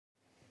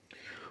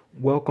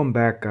Welcome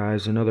back,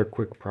 guys. Another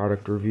quick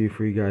product review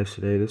for you guys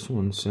today. This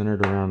one's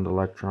centered around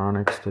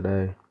electronics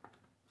today.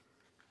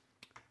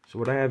 So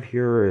what I have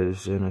here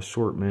is an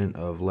assortment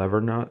of lever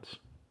nuts.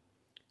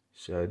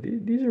 So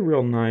these are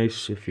real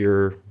nice if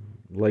you're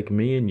like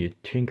me and you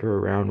tinker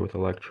around with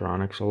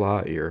electronics a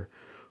lot. You're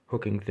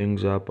hooking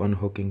things up,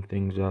 unhooking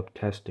things up,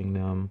 testing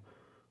them.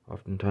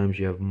 Oftentimes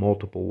you have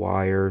multiple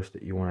wires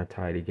that you want to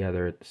tie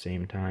together at the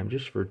same time,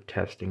 just for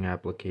testing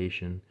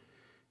application.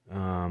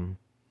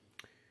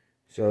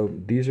 So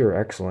these are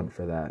excellent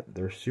for that.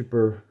 They're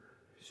super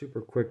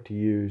quick to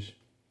use.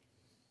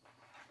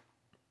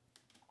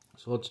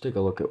 So let's take a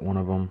look at one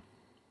of them.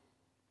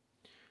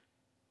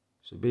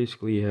 So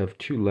basically you have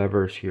two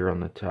levers here on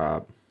the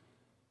top,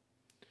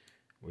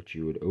 which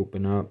you would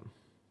open up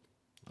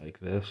like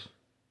this,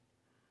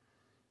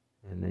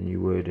 and then you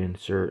would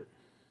insert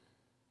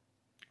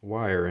a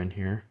wire in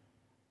here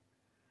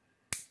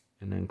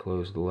and then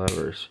close the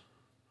levers.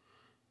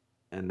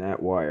 And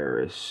that wire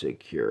is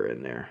secure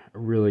in there. A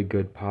really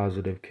good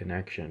positive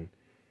connection.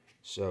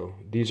 So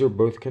these are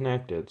both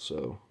connected,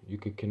 so you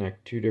could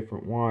connect two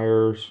different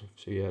wires.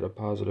 So you had a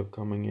positive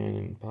coming in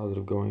and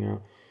positive going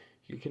out.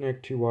 You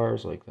connect two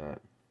wires like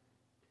that.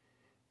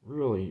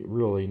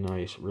 Really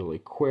nice, really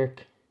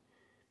quick.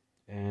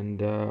 And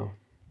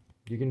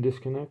you can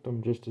disconnect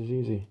them just as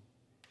easy.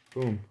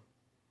 Boom.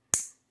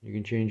 You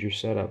can change your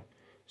setup.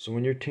 So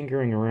when you're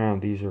tinkering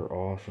around, these are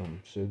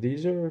awesome. So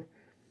these are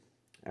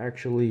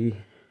actually,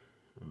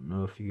 I don't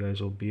know if you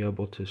guys will be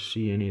able to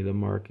see any of the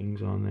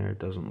markings on there. It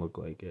doesn't look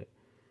like it.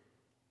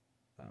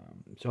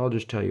 So I'll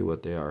just tell you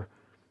what they are.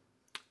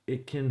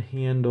 It can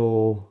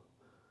handle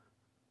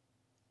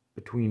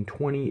between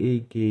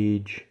 28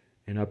 gauge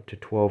and up to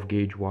 12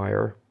 gauge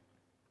wire.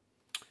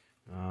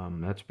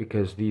 That's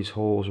because these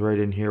holes right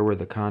in here where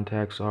the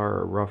contacts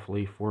are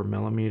roughly 4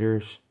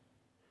 millimeters.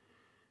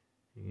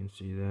 You can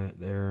see that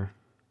there.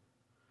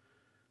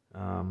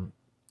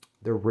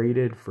 They're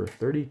rated for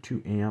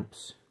 32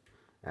 amps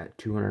at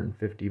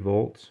 250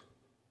 volts.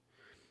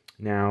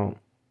 Now,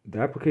 the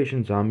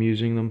applications I'm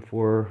using them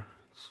for,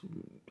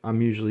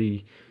 I'm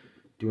usually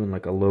doing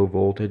like a low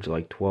voltage,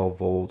 like 12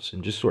 volts,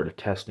 and just sort of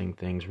testing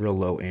things, real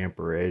low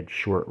amperage,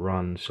 short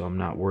runs, so I'm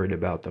not worried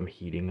about them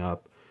heating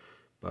up.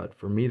 But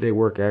for me, they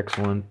work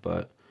excellent.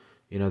 But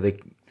you know,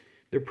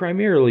 they're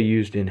primarily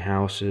used in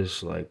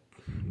houses, like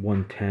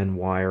 110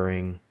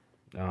 wiring,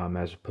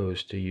 as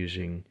opposed to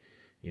using,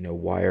 you know,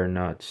 wire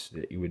nuts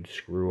that you would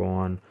screw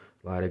on.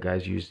 A lot of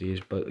guys use these,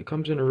 but it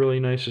comes in a really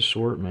nice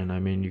assortment. I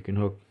mean, you can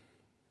hook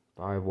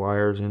 5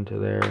 wires into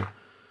there,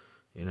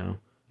 you know,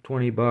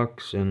 20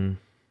 bucks, and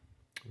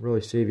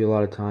really save you a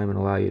lot of time and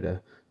allow you to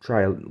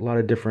try a lot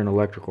of different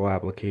electrical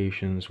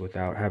applications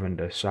without having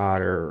to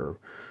solder or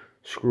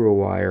screw a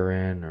wire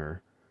in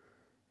or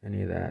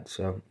any of that.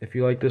 So if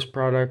you like this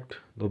product,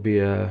 there'll be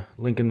a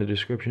link in the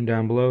description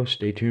down below.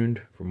 Stay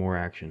tuned for more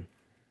action.